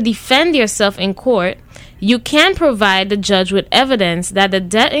to defend yourself in court, you can provide the judge with evidence that the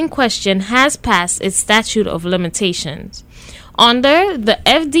debt in question has passed its statute of limitations. Under the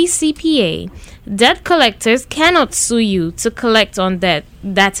FDCPA, debt collectors cannot sue you to collect on debt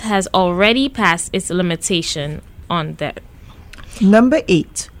that has already passed its limitation on debt. Number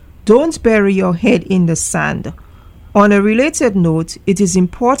 8. Don't bury your head in the sand. On a related note, it is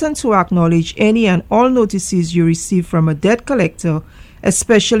important to acknowledge any and all notices you receive from a debt collector,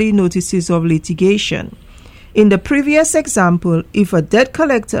 especially notices of litigation. In the previous example, if a debt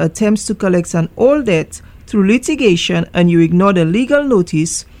collector attempts to collect an old debt through litigation and you ignore the legal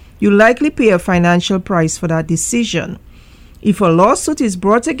notice, you likely pay a financial price for that decision. If a lawsuit is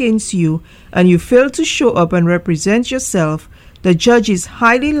brought against you and you fail to show up and represent yourself, the judge is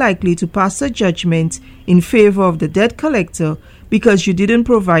highly likely to pass a judgment in favor of the debt collector because you didn't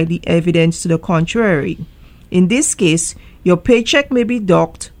provide the evidence to the contrary. In this case, your paycheck may be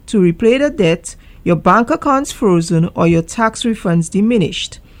docked to repay the debt, your bank accounts frozen, or your tax refunds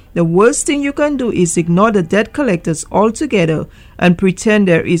diminished. The worst thing you can do is ignore the debt collectors altogether and pretend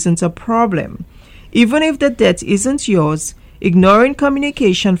there isn't a problem. Even if the debt isn't yours, ignoring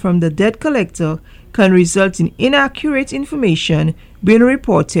communication from the debt collector can result in inaccurate information being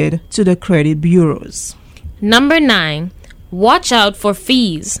reported to the credit bureaus. Number 9. Watch out for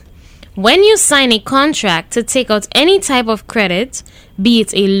fees. When you sign a contract to take out any type of credit, be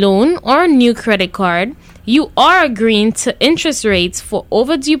it a loan or a new credit card, you are agreeing to interest rates for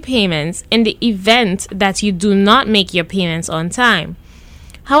overdue payments in the event that you do not make your payments on time.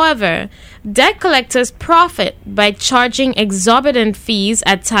 However, debt collectors profit by charging exorbitant fees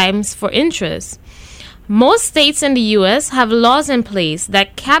at times for interest. Most states in the U.S. have laws in place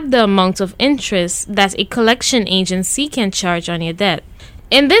that cap the amount of interest that a collection agency can charge on your debt.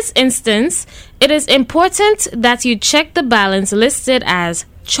 In this instance, it is important that you check the balance listed as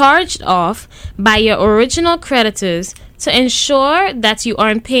charged off by your original creditors to ensure that you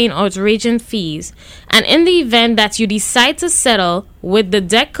aren't paying outrageous fees, and in the event that you decide to settle with the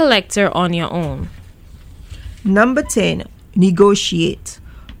debt collector on your own. Number 10. Negotiate.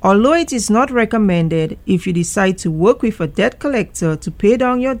 Although it is not recommended, if you decide to work with a debt collector to pay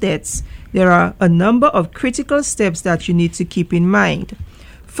down your debts, there are a number of critical steps that you need to keep in mind.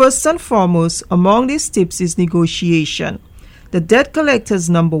 First and foremost, among these tips is negotiation. The debt collector's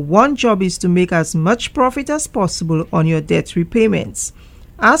number one job is to make as much profit as possible on your debt repayments.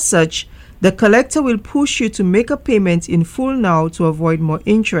 As such, the collector will push you to make a payment in full now to avoid more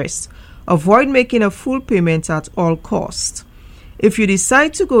interest. Avoid making a full payment at all costs. If you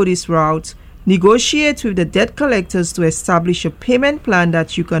decide to go this route, negotiate with the debt collectors to establish a payment plan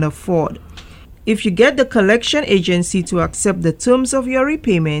that you can afford. If you get the collection agency to accept the terms of your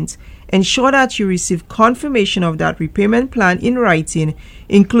repayment, ensure that you receive confirmation of that repayment plan in writing,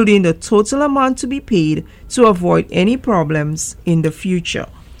 including the total amount to be paid, to avoid any problems in the future.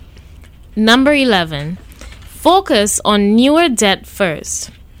 Number 11. Focus on newer debt first.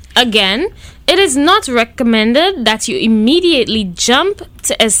 Again, it is not recommended that you immediately jump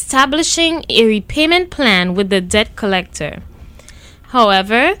to establishing a repayment plan with the debt collector.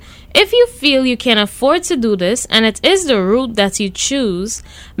 However, if you feel you can afford to do this and it is the route that you choose,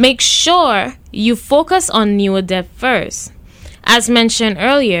 make sure you focus on newer debt first. As mentioned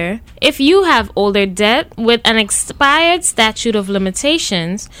earlier, if you have older debt with an expired statute of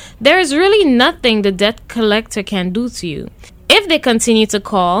limitations, there is really nothing the debt collector can do to you. If they continue to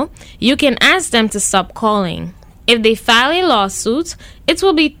call, you can ask them to stop calling. If they file a lawsuit, it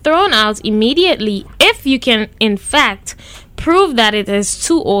will be thrown out immediately if you can, in fact, prove that it is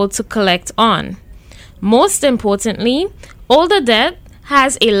too old to collect on. Most importantly, older debt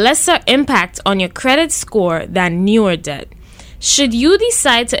has a lesser impact on your credit score than newer debt. Should you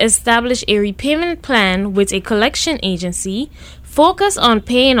decide to establish a repayment plan with a collection agency, focus on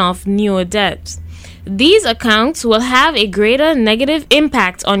paying off newer debts. These accounts will have a greater negative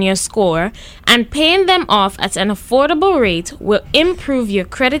impact on your score, and paying them off at an affordable rate will improve your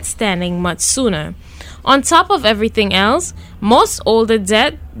credit standing much sooner. On top of everything else, most older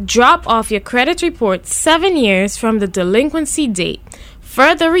debt drop off your credit report 7 years from the delinquency date,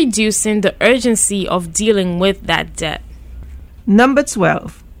 further reducing the urgency of dealing with that debt. Number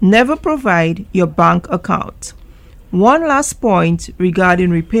 12. Never provide your bank account. One last point regarding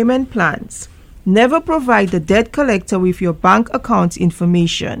repayment plans. Never provide the debt collector with your bank account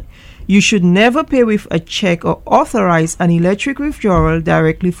information. You should never pay with a check or authorize an electric withdrawal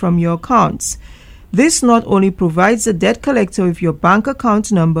directly from your accounts. This not only provides the debt collector with your bank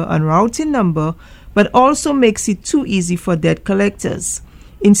account number and routing number, but also makes it too easy for debt collectors.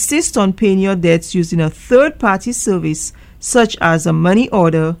 Insist on paying your debts using a third-party service such as a money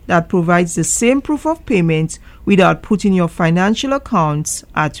order that provides the same proof of payment without putting your financial accounts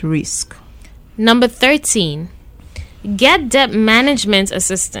at risk. Number 13. Get debt management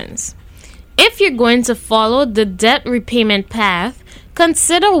assistance. If you're going to follow the debt repayment path,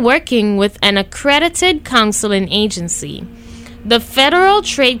 consider working with an accredited counseling agency. The Federal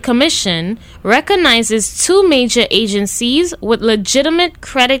Trade Commission recognizes two major agencies with legitimate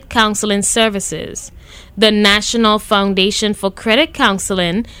credit counseling services: the National Foundation for Credit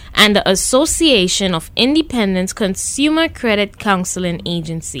Counseling and the Association of Independent Consumer Credit Counseling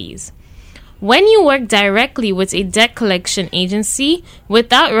Agencies. When you work directly with a debt collection agency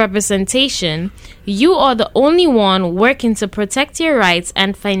without representation, you are the only one working to protect your rights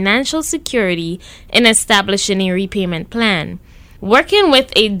and financial security in establishing a repayment plan. Working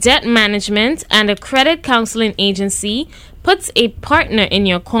with a debt management and a credit counseling agency puts a partner in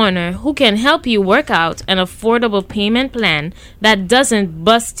your corner who can help you work out an affordable payment plan that doesn't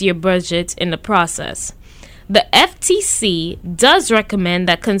bust your budget in the process. The FTC does recommend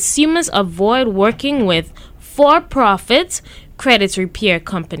that consumers avoid working with for-profit credit repair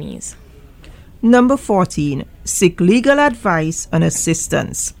companies. Number 14. Seek legal advice and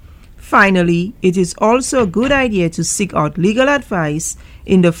assistance. Finally, it is also a good idea to seek out legal advice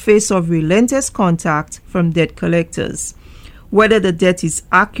in the face of relentless contact from debt collectors. Whether the debt is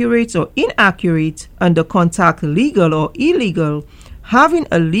accurate or inaccurate and the contact legal or illegal, having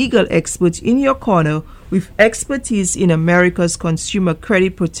a legal expert in your corner with expertise in America's consumer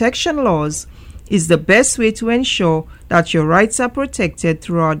credit protection laws is the best way to ensure that your rights are protected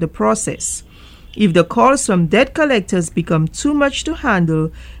throughout the process. If the calls from debt collectors become too much to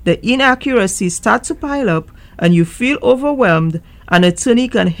handle, the inaccuracies start to pile up, and you feel overwhelmed, an attorney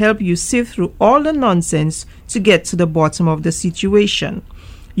can help you sift through all the nonsense to get to the bottom of the situation.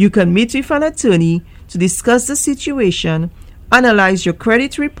 You can meet with an attorney to discuss the situation, analyze your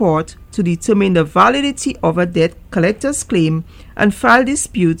credit report to determine the validity of a debt collector's claim, and file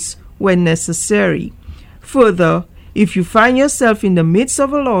disputes when necessary. Further, if you find yourself in the midst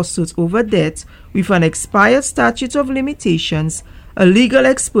of a lawsuit over debt with an expired statute of limitations, a legal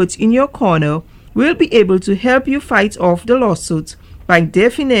expert in your corner will be able to help you fight off the lawsuit by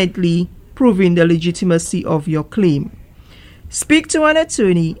definitely proving the legitimacy of your claim. Speak to an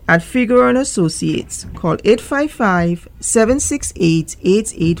attorney at Figueroa and Associates. Call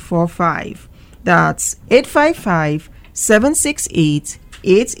 855-768-8845. That's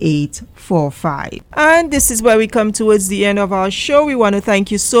 855-768-8845. And this is where we come towards the end of our show. We want to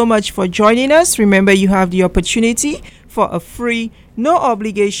thank you so much for joining us. Remember, you have the opportunity for a free, no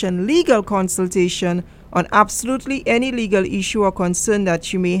obligation legal consultation on absolutely any legal issue or concern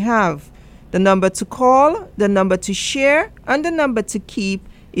that you may have. The number to call, the number to share, and the number to keep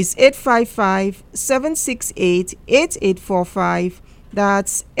is 855-768-8845.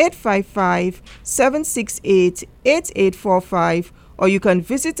 That's 855-768-8845. Or you can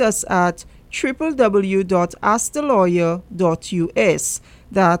visit us at www.askthelawyer.us.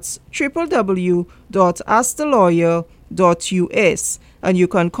 That's www.askthelawyer.us. And you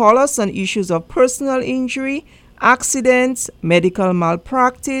can call us on issues of personal injury, accidents, medical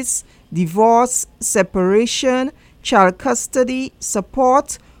malpractice, divorce, separation, child custody,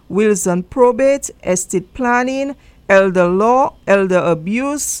 support, wills and probate, estate planning, elder law, elder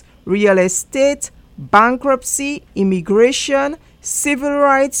abuse, real estate, bankruptcy, immigration, civil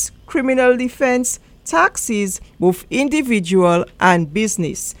rights, criminal defense, taxes, both individual and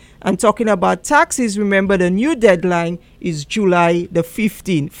business. And talking about taxes, remember the new deadline is July the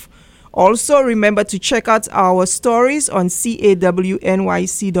 15th. Also, remember to check out our stories on cawnyc.com.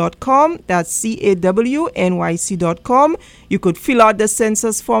 That's cawnyc.com. You could fill out the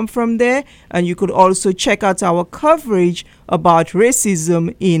census form from there, and you could also check out our coverage about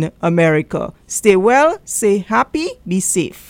racism in America. Stay well, stay happy, be safe.